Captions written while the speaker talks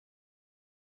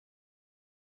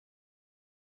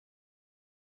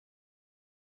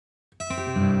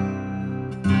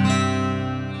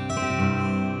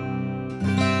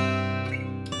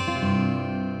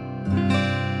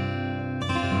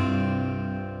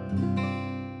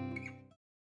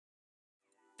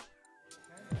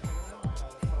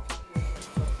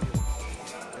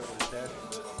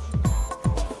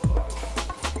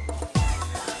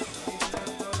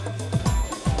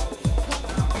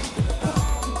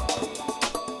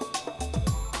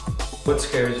What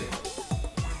scares you?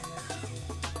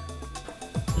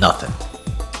 Nothing.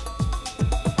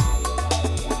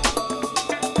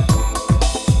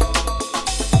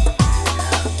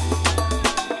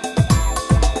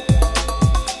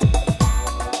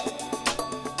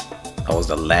 I was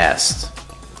the last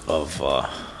of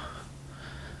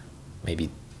maybe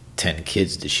 10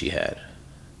 kids that she had.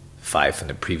 5 from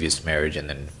the previous marriage and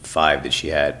then 5 that she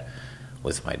had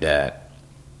with my dad.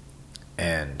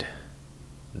 And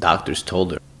doctors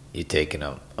told her, you're taking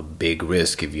a big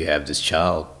risk if you have this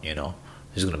child, you know.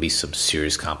 There's going to be some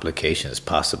serious complications,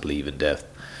 possibly even death.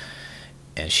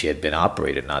 And she had been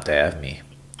operated not to have me.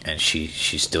 And she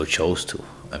still chose to.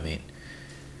 I mean,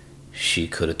 she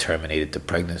could have terminated the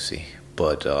pregnancy,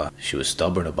 but she was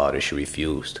stubborn about it. She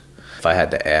refused. If I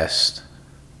had to ask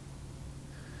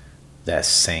that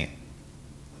saint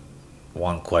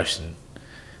one question,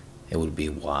 it would be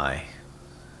why?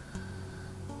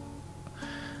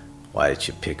 Why did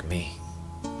you pick me?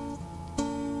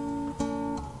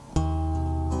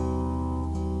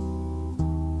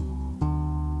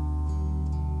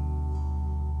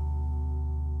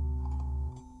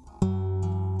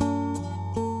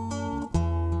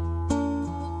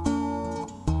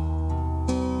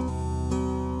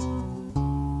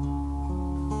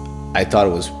 I thought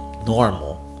it was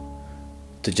normal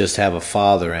to just have a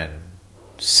father and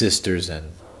sisters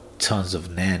and tons of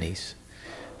nannies.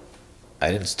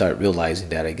 I didn't start realizing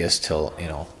that, I guess, till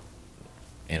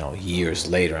years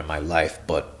later in my life.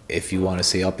 But if you want to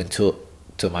say up until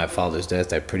my father's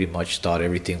death, I pretty much thought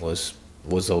everything was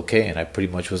okay, and I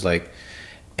pretty much was like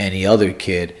any other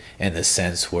kid in the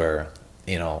sense where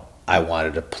I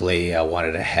wanted to play, I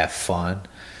wanted to have fun.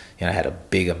 I had a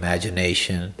big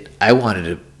imagination. I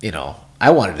wanted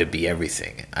to be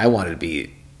everything. I wanted to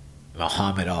be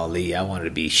Muhammad Ali. I wanted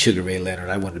to be Sugar Ray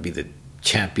Leonard. I wanted to be the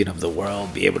champion of the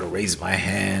world, be able to raise my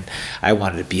hand. I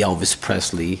wanted to be Elvis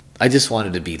Presley. I just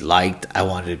wanted to be liked. I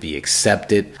wanted to be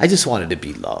accepted. I just wanted to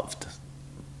be loved.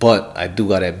 But I do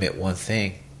gotta admit one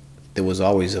thing. There was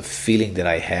always a feeling that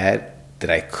I had that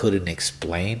I couldn't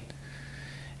explain.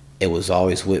 It was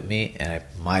always with me, and I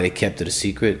might have kept it a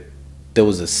secret. There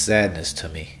was a sadness to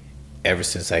me ever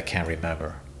since I can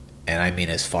remember. And I mean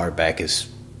as far back as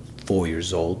 4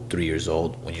 years old, 3 years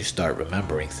old, when you start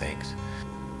remembering things.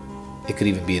 It could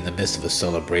even be in the midst of a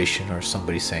celebration or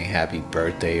somebody saying happy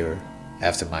birthday, or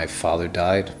after my father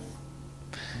died.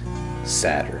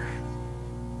 Sadder.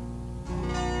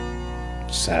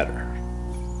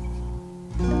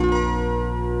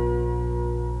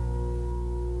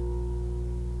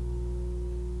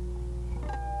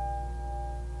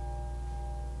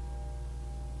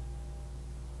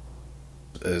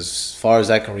 As far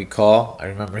as I can recall, I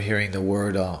remember hearing the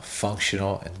word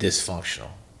functional and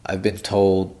dysfunctional. I've been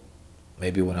told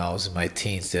maybe when I was in my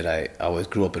teens that I always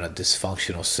grew up in a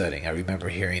dysfunctional setting. I remember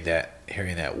hearing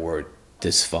that word,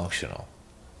 dysfunctional.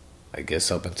 I guess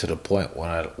up until the point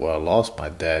when I lost my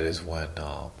dad is when,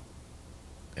 I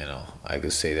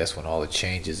could say that's when all the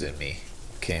changes in me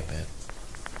came in.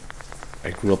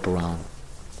 I grew up around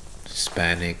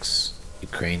Hispanics,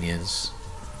 Ukrainians,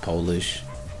 Polish.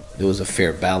 There was a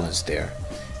fair balance there.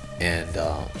 And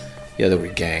there were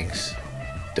gangs,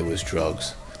 there was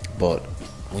drugs. But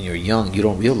when you're young, you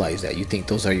don't realize that. You think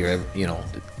those are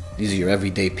these are your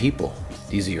everyday people.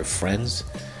 These are your friends.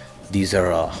 These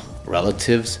are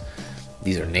relatives.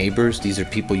 These are neighbors. These are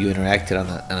people you interacted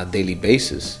on a daily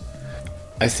basis.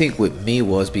 I think with me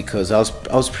was because I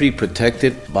was pretty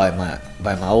protected by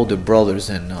my older brothers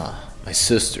and my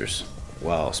sisters.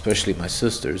 Well, especially my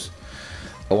sisters.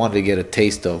 I wanted to get a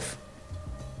taste of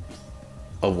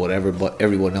whatever but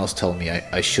everyone else told me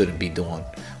I shouldn't be doing,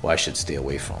 or I should stay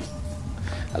away from.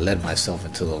 I led myself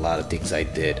into a lot of things I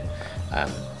did.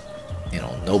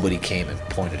 Nobody came and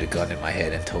pointed a gun in my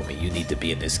head and told me you need to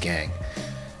be in this gang.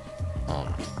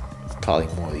 Probably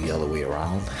more the other way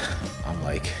around. I'm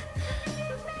like,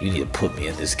 you need to put me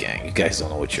in this gang. You guys don't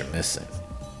know what you're missing.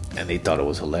 And they thought it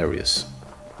was hilarious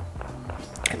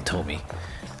and told me,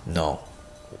 no,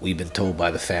 we've been told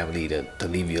by the family to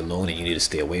leave you alone and you need to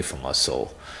stay away from us.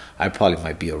 So I probably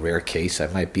might be a rare case. I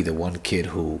might be the one kid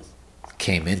who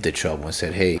came into trouble and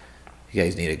said, hey, you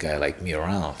guys need a guy like me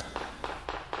around.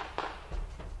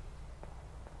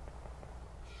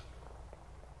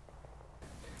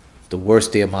 The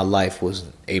worst day of my life was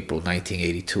in April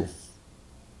 1982.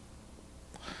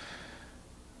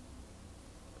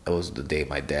 That was the day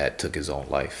my dad took his own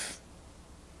life.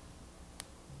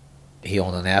 He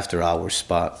owned an after-hours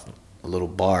spot, a little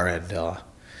bar, and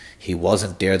he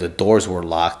wasn't there. The doors were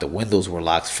locked, the windows were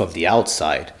locked from the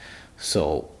outside.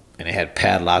 And it had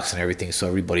padlocks and everything, so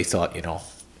everybody thought,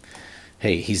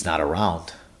 hey, he's not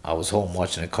around. I was home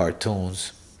watching the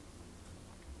cartoons.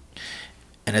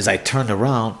 And as I turned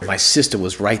around, my sister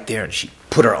was right there and she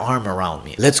put her arm around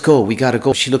me. Let's go, we gotta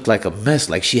go. She looked like a mess,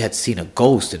 like she had seen a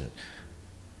ghost. And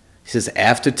she says,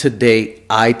 after today,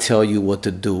 I tell you what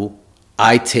to do.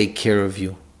 I take care of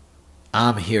you.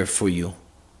 I'm here for you.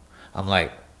 I'm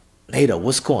like, Nada,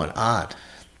 what's going on?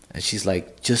 And she's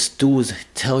like, just do as I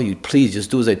tell you. Please,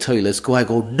 just do as I tell you. Let's go. I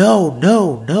go, no,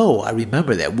 no, no. I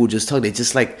remember that. We were just talking. It's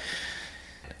just like,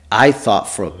 I thought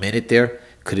for a minute there,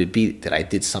 could it be that I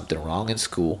did something wrong in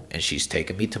school and she's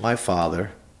taking me to my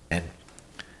father and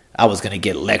I was going to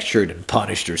get lectured and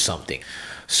punished or something.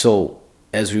 So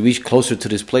as we reached closer to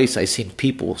this place, I seen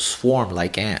people swarm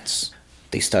like ants.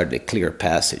 They started to clear a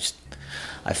passage.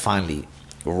 I finally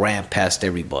ran past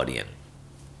everybody and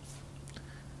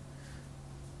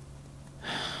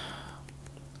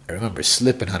I remember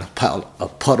slipping on a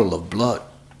puddle of blood.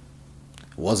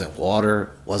 It wasn't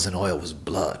water, wasn't oil, it was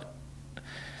blood. I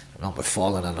remember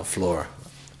falling on the floor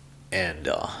and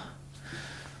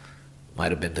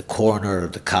might have been the coroner or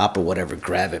the cop or whatever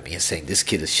grabbing me and saying, this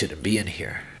kid shouldn't be in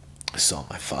here. I saw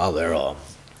my father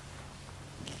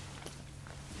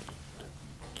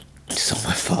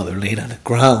laying on the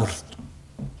ground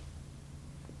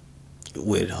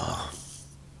with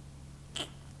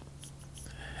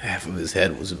half of his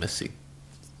head was missing.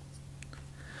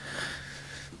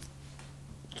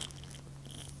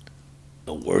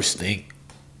 The worst thing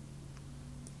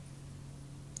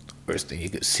you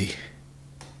could see.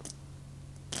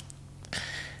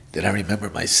 Then I remember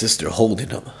my sister holding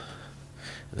him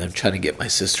and them trying to get my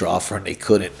sister off her and they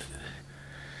couldn't.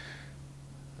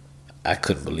 I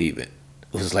couldn't believe it.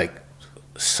 It was like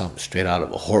something straight out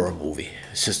of a horror movie.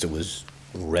 My sister was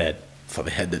red from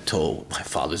head to toe with my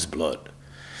father's blood.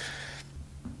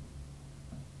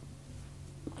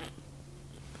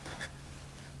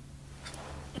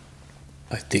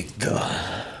 I think the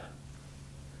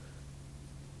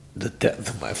death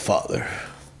of my father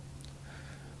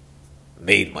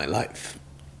made my life.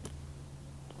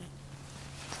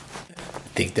 I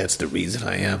think that's the reason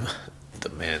I am the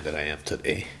man that I am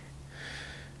today.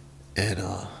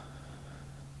 And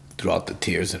throughout the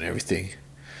tears and everything,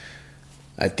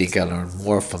 I think I learned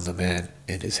more from the man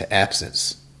in his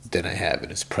absence than I have in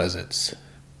his presence.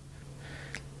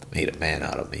 It made a man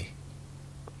out of me.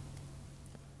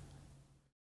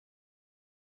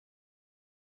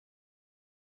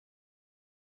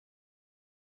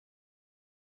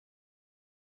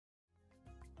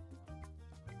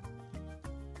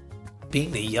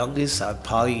 Being the youngest, I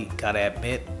probably gotta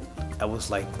admit, I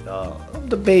was like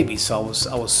the baby, so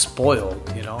I was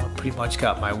spoiled, you know. I pretty much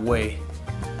got my way,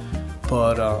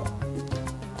 but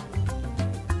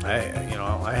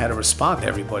I had to respond to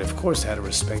everybody. Of course, I had to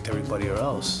respect everybody, or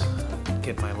else I'd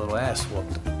get my little ass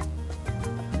whooped.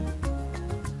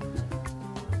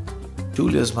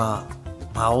 Julia's my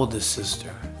oldest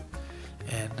sister,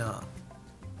 and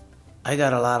I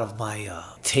got a lot of my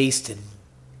taste in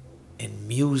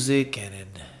music and in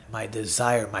my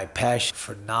desire, my passion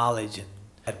for knowledge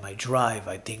and my drive,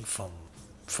 I think from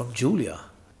Julia.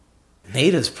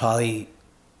 Nada's probably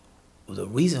the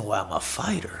reason why I'm a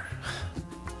fighter.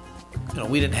 You know,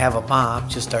 we didn't have a mom,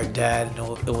 just our dad, and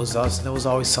it was us, and there was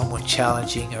always someone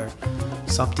challenging or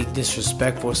something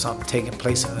disrespectful or something taking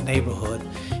place in the neighborhood.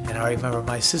 And I remember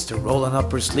my sister rolling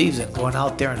up her sleeves and going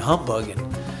out there and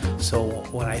humbugging. So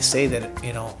when I say that,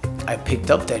 you know, I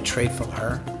picked up that trait from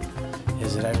her,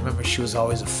 is that I remember she was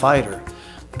always a fighter,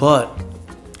 but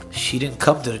she didn't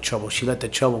come to the trouble. She let the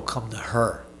trouble come to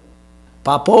her.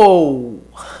 Papo!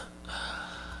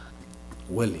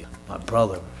 William, my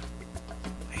brother,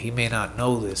 he may not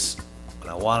know this, but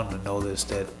I want him to know this,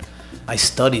 that I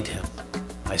studied him.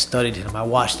 I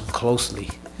watched him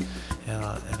closely. And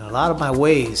a lot of my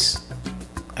ways,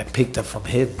 I picked up from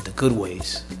him, the good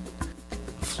ways.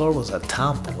 Flora was a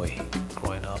tomboy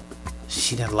growing up.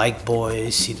 She didn't like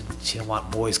boys. She didn't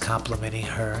want boys complimenting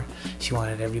her. She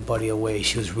wanted everybody away.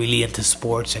 She was really into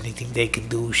sports. Anything they could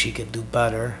do, she could do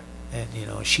better. And, you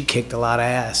know, she kicked a lot of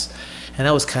ass. And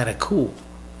that was kind of cool,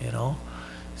 you know.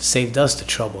 Saved us the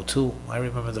trouble, too. I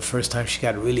remember the first time she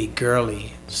got really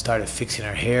girly. Started fixing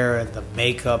her hair and the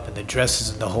makeup and the dresses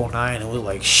and the whole nine. It was,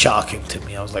 like, shocking to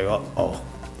me. I was like, uh-oh,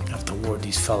 I have to ward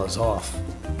these fellas off.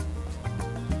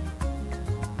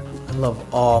 I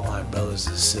love all my brothers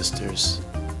and sisters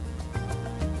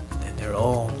in their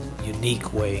own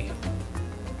unique way.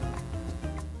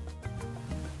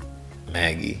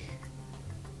 Maggie,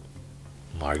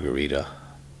 Margarita,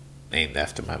 named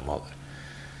after my mother,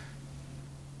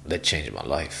 that changed my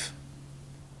life.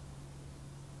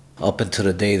 Up until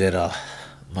the day that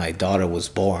my daughter was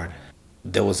born,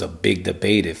 there was a big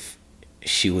debate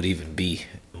she would even be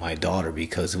my daughter,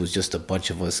 because it was just a bunch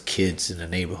of us kids in the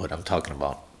neighborhood. I'm talking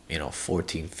about,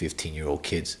 14, 15-year-old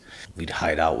kids. We'd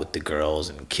hide out with the girls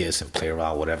and kiss and play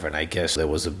around, whatever. And I guess there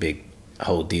was a big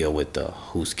whole deal with the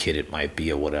whose kid it might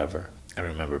be or whatever. I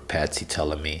remember Patsy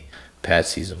telling me,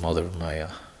 Patsy's the mother of my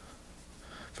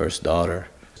first daughter.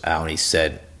 I only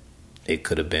said it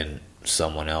could have been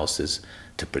someone else's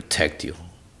to protect you.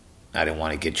 I didn't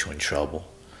want to get you in trouble,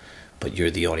 but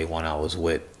you're the only one I was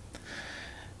with.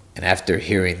 And after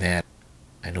hearing that,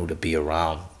 I knew to be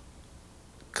around,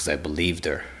 because I believed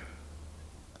her.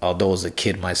 Although as a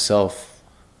kid myself,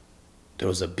 there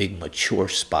was a big mature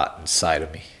spot inside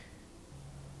of me.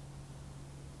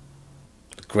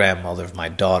 The grandmother of my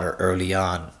daughter early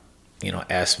on,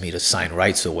 asked me to sign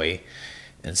rights away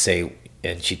and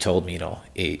she told me,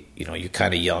 hey, you're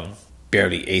kind of young,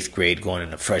 barely 8th grade, going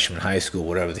into freshman high school,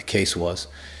 whatever the case was.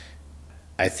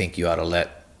 I think you ought to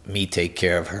let me take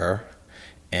care of her,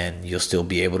 and you'll still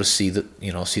be able to see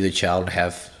the child and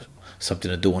have something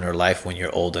to do in her life when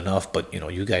you're old enough. But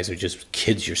you guys are just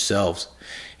kids yourselves.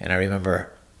 And I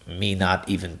remember me not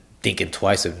even thinking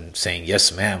twice and saying,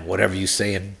 yes ma'am, whatever you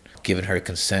say, and giving her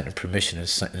consent and permission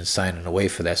and signing away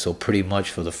for that. So pretty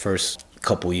much for the first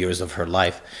couple years of her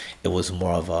life, it was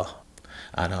more of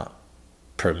on a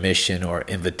permission or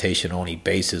invitation only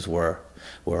basis, where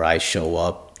I show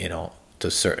up, to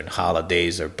certain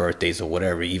holidays or birthdays or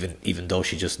whatever, even though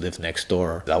she just lived next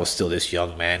door. I was still this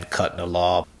young man cutting the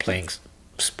law, playing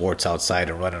sports outside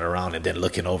and running around, and then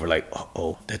looking over like,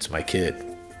 oh, that's my kid.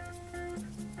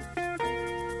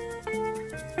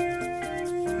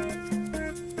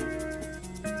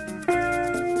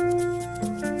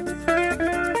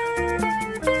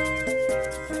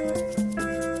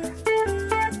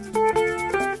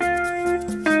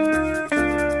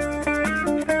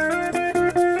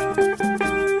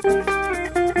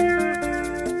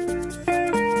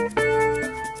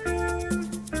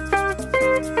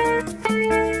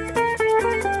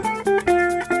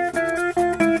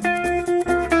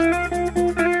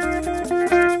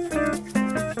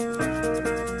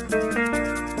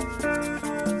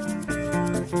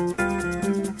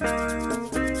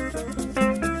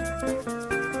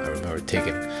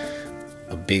 Taking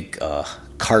a big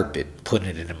carpet, putting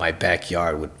it in my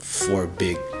backyard with 4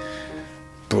 big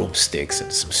broomsticks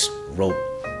and some rope,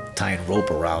 tying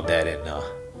rope around that, and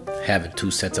having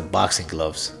 2 sets of boxing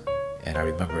gloves. And I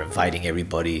remember inviting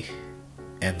everybody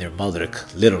and their mother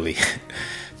literally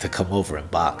to come over and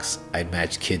box. I'd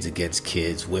match kids against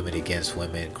kids, women against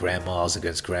women, grandmas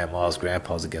against grandmas,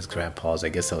 grandpas against grandpas. I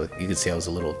guess you could say I was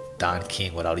a little Don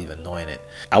King without even knowing it.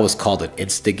 I was called an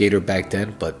instigator back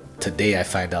then, but today I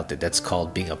find out that that's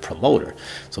called being a promoter.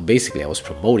 So basically I was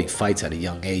promoting fights at a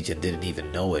young age and didn't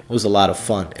even know it. It was a lot of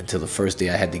fun until the first day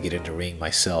I had to get in the ring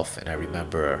myself. And I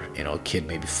remember, a kid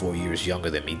maybe 4 years younger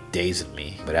than me dazing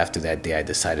me. But after that day I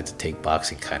decided to take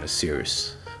boxing kind of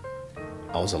serious.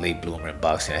 I was a late bloomer in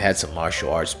boxing. I had some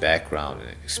martial arts background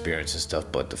and experience and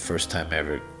stuff, but the first time I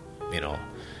ever,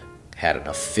 had an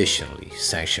officially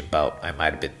sanctioned bout, I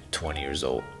might have been 20 years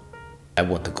old. I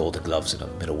won the Golden Gloves in the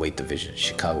middleweight division,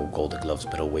 Chicago Golden Gloves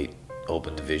middleweight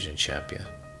open division champion.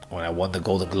 When I won the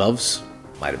Golden Gloves,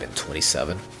 might have been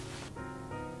 27.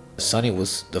 Sonny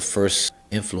was the first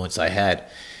influence I had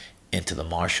into the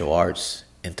martial arts,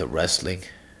 into wrestling.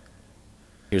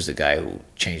 Here's the guy who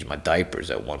changed my diapers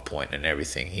at one point and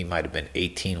everything. He might have been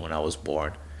 18 when I was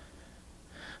born.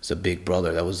 It's a big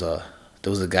brother. There was a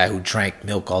guy who drank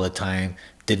milk all the time,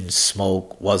 didn't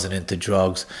smoke, wasn't into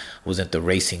drugs, was into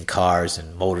racing cars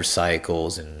and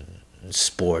motorcycles and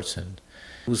sports. And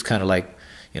it was kind of like,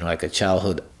 like a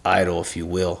childhood idol, if you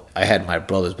will. I had my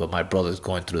brothers, but my brothers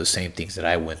going through the same things that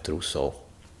I went through. So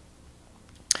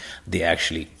they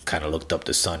actually kind of looked up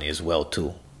to Sonny as well,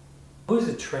 too. Who was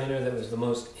the trainer that was the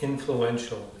most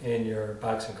influential in your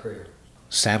boxing career?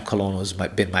 Sam Colon has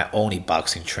been my only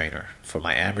boxing trainer for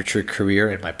my amateur career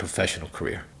and my professional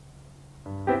career.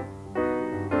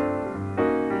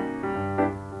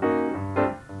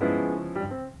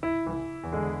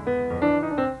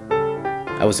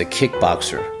 I was a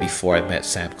kickboxer before I met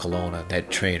Sam Colon. That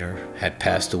trainer had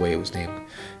passed away. It was named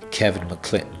Kevin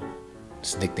McClinton.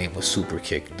 His nickname was Super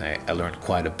Kick, and I learned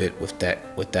quite a bit with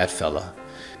that fella.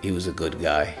 He was a good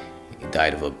guy. He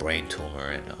died of a brain tumor,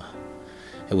 and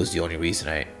it was the only reason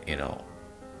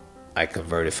I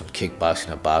converted from kickboxing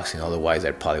to boxing. Otherwise,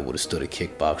 I probably would have stood a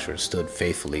kickboxer and stood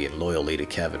faithfully and loyally to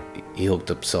Kevin. He hooked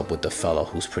himself with the fella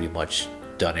who's pretty much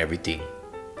done everything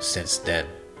since then,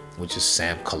 which is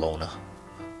Sam Colon.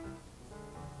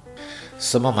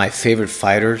 Some of my favorite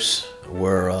fighters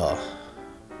were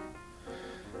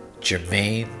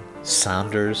Jermaine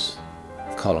Saunders,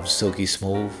 call him Silky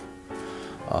Smooth,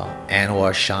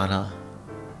 Anwar Shana,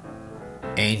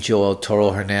 Angel El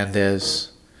Toro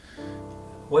Hernandez.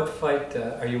 What fight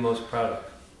are you most proud of?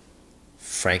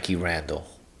 Frankie Randall,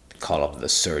 call him the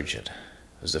Surgeon.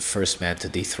 Was the first man to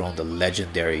dethrone the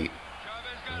legendary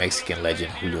Mexican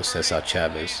legend Julio Cesar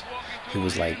Chavez. He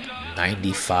was like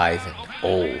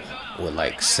 95-0 with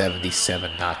like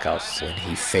 77 knockouts when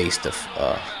he faced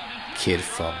a kid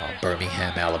from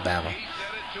Birmingham, Alabama,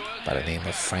 by the name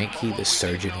of Frankie the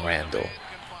Surgeon Randall.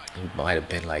 He might have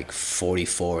been like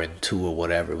 44-2 or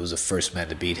whatever. It was the first man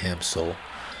to beat him. So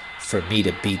for me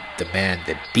to beat the man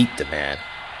that beat the man,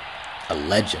 a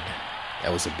legend,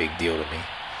 that was a big deal to me.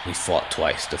 We fought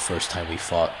twice. The first time we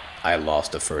fought, I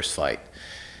lost the first fight.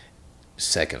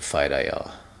 Second fight,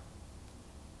 I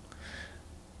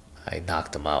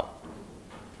knocked him out.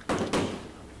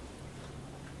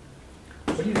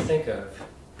 What do you think of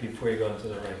before you go into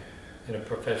the ring in a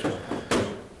professional fight?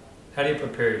 How do you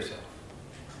prepare yourself?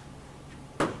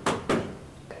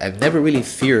 I've never really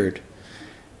feared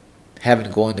having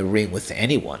to go in the ring with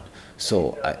anyone.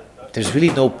 So there's really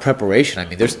no preparation. I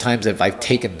mean, there's times that I've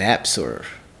taken naps or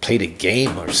played a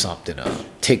game or something, a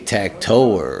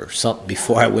tic-tac-toe or something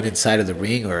before I went inside of the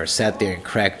ring, or sat there and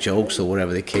cracked jokes or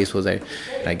whatever the case was. I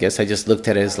guess I just looked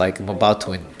at it as like I'm about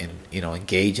to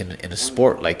engage in a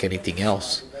sport like anything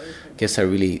else. I guess I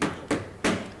really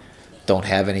don't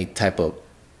have any type of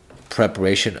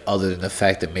preparation other than the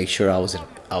fact that make sure I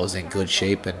was in good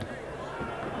shape, and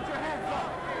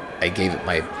I gave it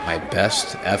my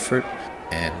best effort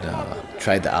and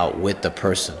tried to outwit the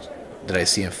person that I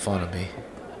see in front of me.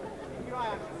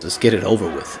 Let's get it over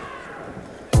with.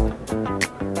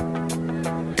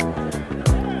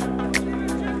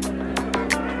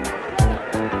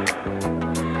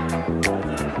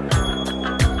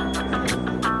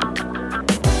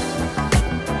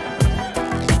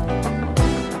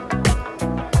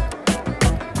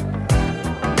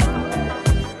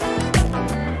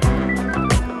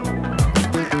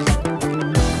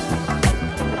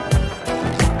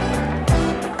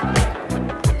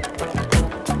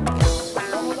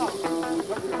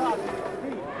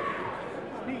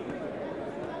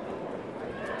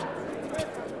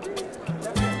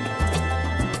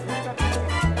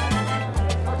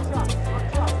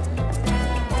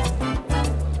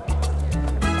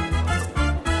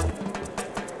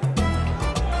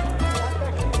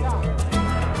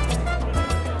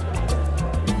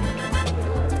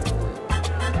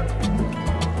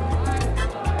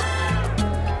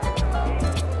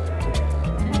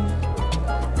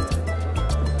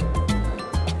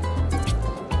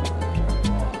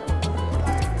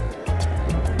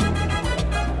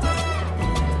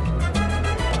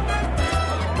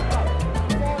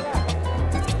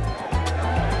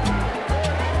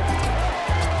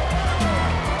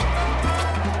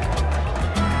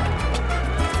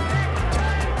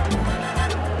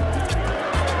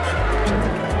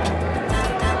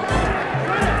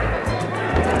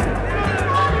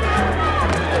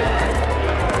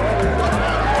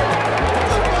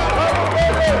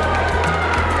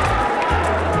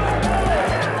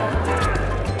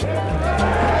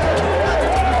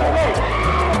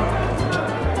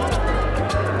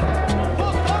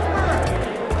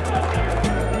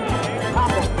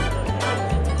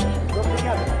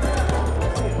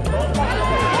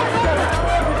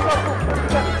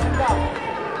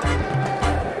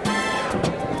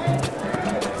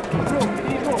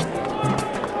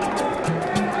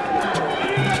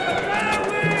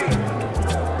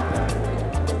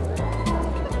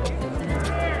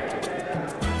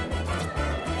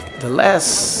 The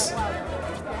last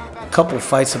couple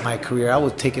fights of my career, I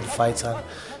was taking fights on,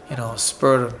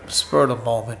 spur of the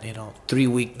moment,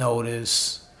 3-week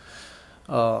notice,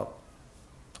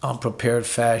 unprepared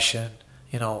fashion,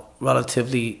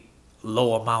 relatively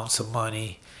low amounts of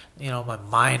money. My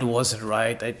mind wasn't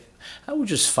right. I was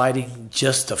just fighting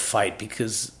just to fight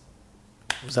because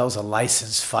I was a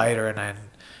licensed fighter and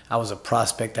I was a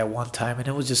prospect at one time, and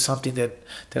it was just something that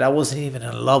I wasn't even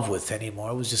in love with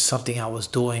anymore. It was just something I was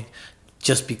doing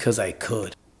just because I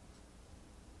could.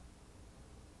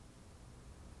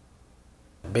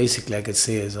 Basically, I could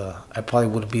say is I probably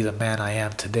wouldn't be the man I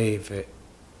am today if it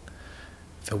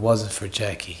wasn't for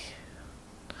Jackie,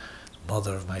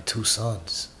 mother of my 2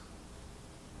 sons.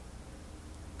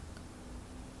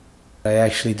 I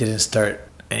actually didn't start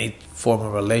any form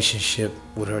of relationship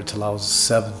with her till I was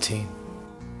 17.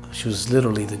 She was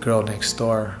literally the girl next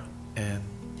door, and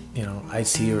I'd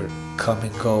see her come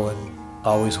and go, and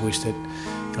always wish that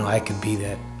I could be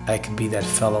that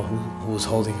fellow who was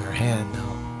holding her hand.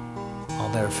 I'll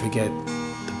never forget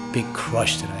the big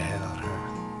crush that I had on her.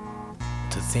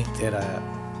 To think that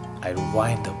I'd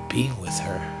wind up being with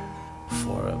her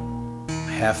for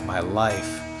half my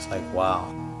life, it's like,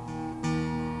 wow.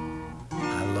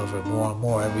 I love her more and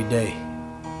more every day.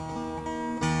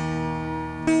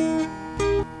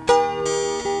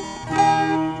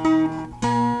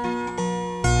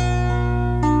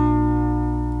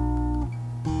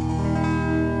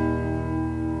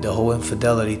 The whole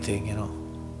infidelity thing, you know,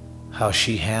 how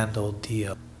she handled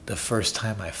the first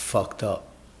time I fucked up.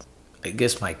 I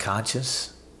guess my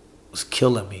conscience was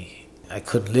killing me. I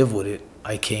couldn't live with it.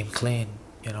 I came clean,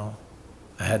 you know.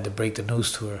 I had to break the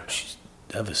news to her. She's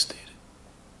devastated.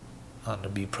 Nothing to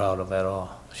be proud of at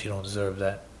all. She don't deserve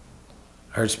that.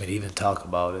 Hurts me to even talk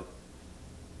about it.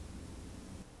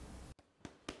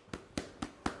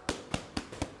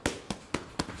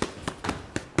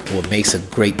 What makes a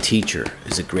great teacher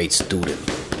is a great student.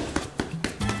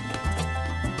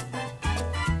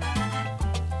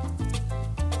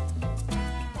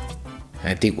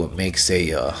 I think what makes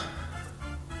a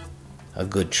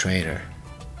good trainer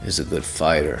is a good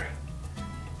fighter.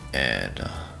 And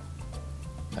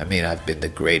I mean, I've been the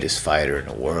greatest fighter in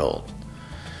the world,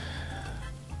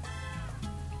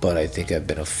 but I think I've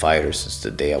been a fighter since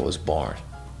the day I was born,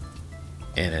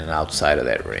 in and outside of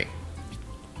that ring.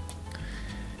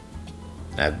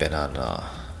 I've been on the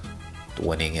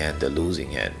winning end, the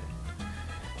losing end.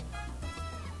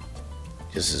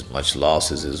 Just as much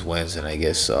losses as wins, and I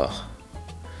guess a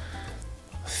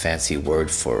fancy word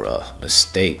for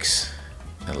mistakes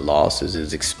and losses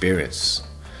is experience.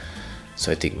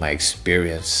 So I think my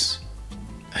experience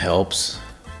helps,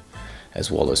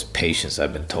 as well as patience.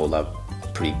 I've been told I'm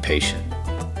pretty patient.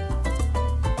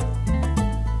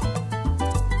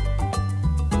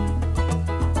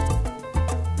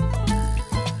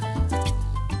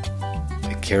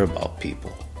 Care about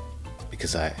people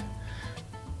because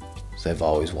I've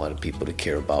always wanted people to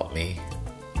care about me.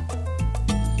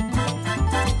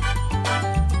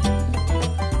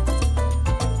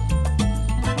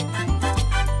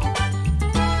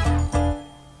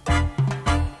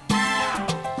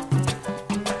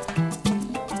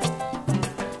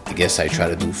 I guess I try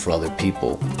to do for other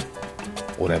people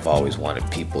what I've always wanted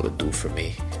people to do for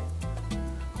me.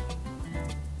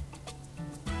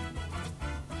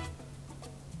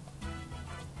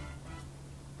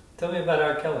 Tell me about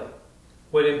R. Kelly.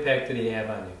 What impact did he have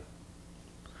on you?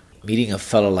 Meeting a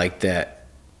fellow like that,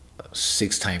 a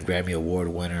 6-time Grammy Award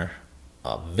winner,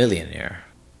 a millionaire,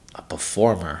 a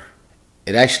performer,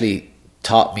 it actually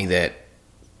taught me that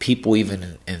people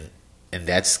even in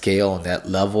that scale and that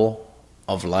level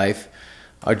of life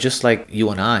are just like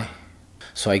you and I.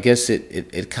 So I guess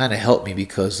it kind of helped me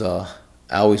because I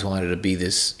always wanted to be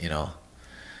this, you know,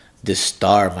 this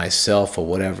star myself or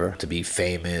whatever, to be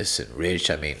famous and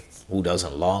rich. I mean, who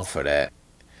doesn't long for that?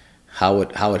 How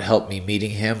it helped me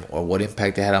meeting him, or what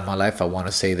impact it had on my life, I want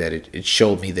to say that it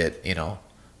showed me that, you know,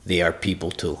 they are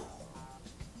people too.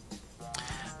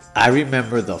 I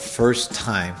remember the first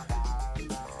time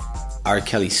R.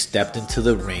 Kelly stepped into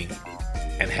the ring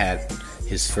and had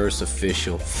his first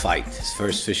official fight, his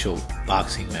first official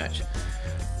boxing match.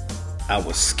 I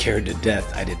was scared to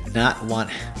death. I did not want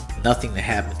nothing to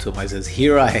happen to him. I says,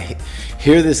 here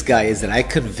this guy is that I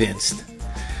convinced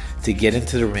to get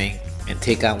into the ring and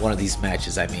take on one of these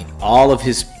matches. I mean, all of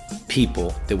his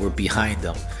people that were behind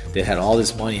him, that had all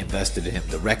this money invested in him,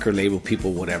 the record label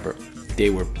people, whatever, they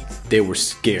were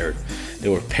scared. They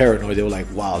were paranoid. They were like,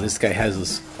 wow, this guy has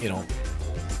this, you know,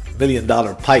 $1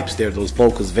 million pipes there, those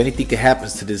vocals. If anything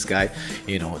happens to this guy,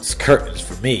 you know, it's curtains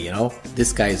for me, you know.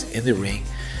 This guy is in the ring.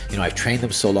 You know, I trained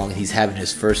him so long. He's having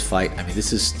his first fight. I mean,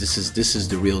 this is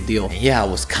the real deal. And yeah, I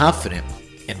was confident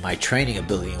in my training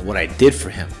ability and what I did for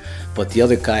him. But the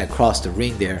other guy across the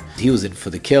ring there, he was in for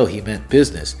the kill. He meant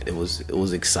business. It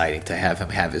was exciting to have him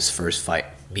have his first fight.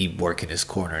 Me working his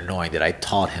corner, knowing that I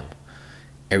taught him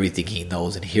everything he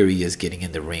knows, and here he is getting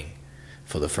in the ring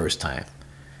for the first time.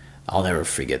 I'll never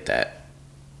forget that.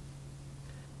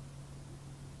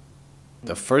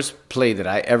 The first play that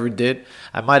I ever did,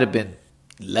 I might have been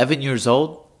 11 years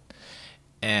old,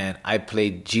 and I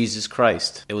played Jesus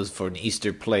Christ. It was for an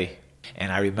Easter play, and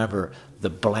I remember the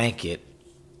blanket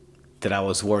that I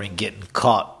was wearing getting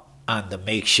caught on the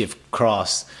makeshift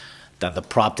cross, on the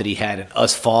prop that he had, and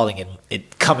us falling and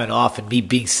it coming off, and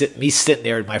me sitting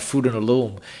there in my Fruit in the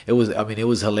Loom. It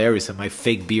was hilarious, and my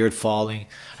fake beard falling.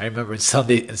 I remember in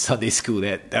Sunday school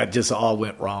that just all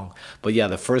went wrong. But yeah,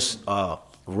 the first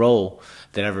role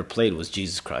that I ever played was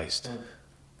Jesus Christ.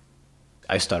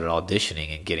 I started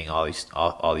auditioning and getting all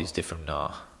these different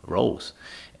roles,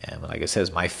 and like I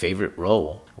said, my favorite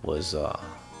role was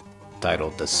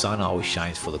titled "The Sun Always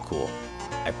Shines for the Cool."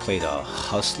 I played a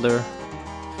hustler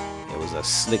was a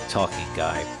slick talking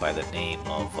guy by the name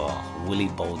of Willie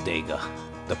Bodega.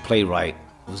 The playwright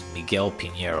was Miguel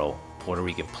Pinheiro, Puerto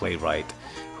Rican playwright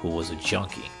who was a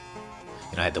junkie.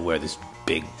 You know, I had to wear this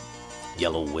big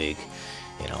yellow wig,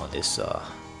 you know, this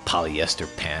polyester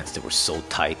pants that were so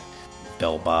tight,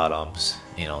 bell bottoms,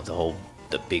 you know,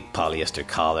 the big polyester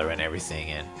collar and everything,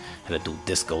 and had to do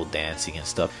disco dancing and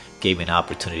stuff. Gave me an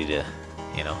opportunity to,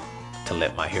 you know, to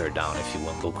let my hair down, if you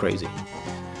wouldn't go crazy.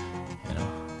 You know,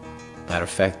 matter of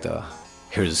fact,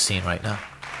 here's a scene right now.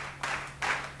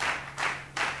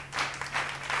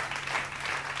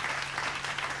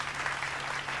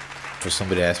 For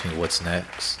somebody to ask me what's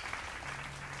next,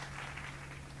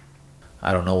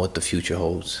 I don't know what the future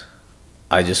holds.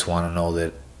 I just want to know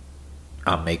that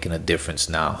I'm making a difference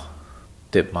now.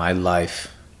 That my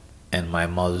life and my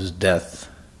mother's death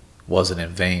wasn't in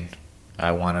vain.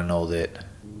 I want to know that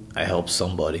I helped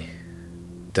somebody,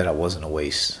 that I wasn't a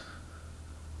waste.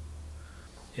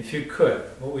 If you could,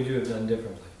 what would you have done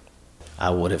differently? I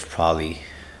would have probably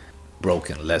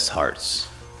broken less hearts,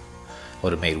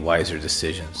 would have made wiser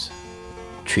decisions,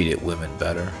 treated women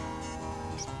better,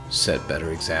 set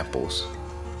better examples.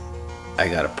 I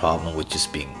got a problem with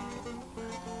just being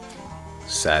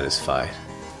satisfied,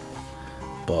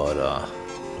 but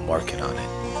I'm working on it.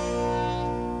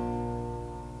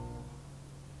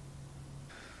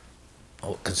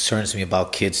 What concerns me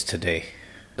about kids today,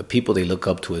 the people they look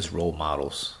up to as role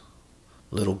models.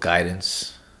 Little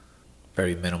guidance,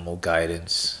 very minimal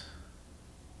guidance.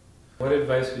 What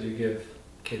advice would you give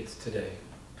kids today?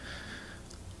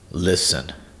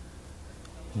 Listen.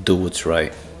 Do what's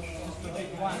right.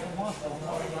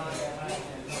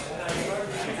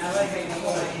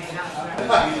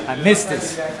 I missed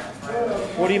this.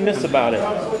 What do you miss about it?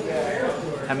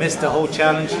 I missed the whole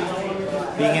challenge,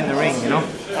 being in the ring, you know?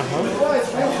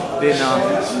 Been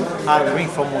out of the ring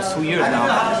for almost 2 years now.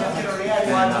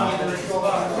 And,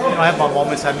 you know, I have my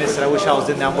moments. I miss it. I wish I was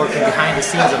in there. I'm working behind the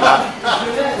scenes a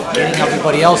lot, getting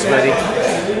everybody else ready.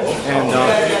 And,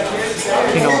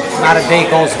 you know, not a day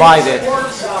goes by that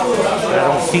I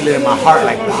don't feel it in my heart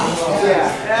like, wow,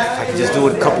 if I could just do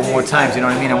it a couple more times, you know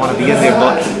what I mean? I want to be in there,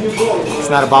 but it's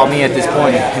not about me at this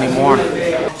point anymore.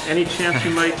 Any chance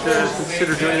you might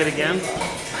consider doing it again?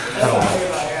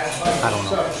 I don't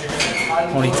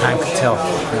know. Only time can tell.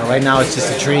 You know, right now it's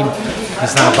just a dream.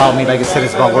 It's not about me. Like I said,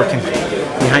 it's about working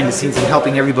behind the scenes and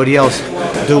helping everybody else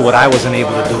do what I wasn't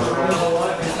able to do.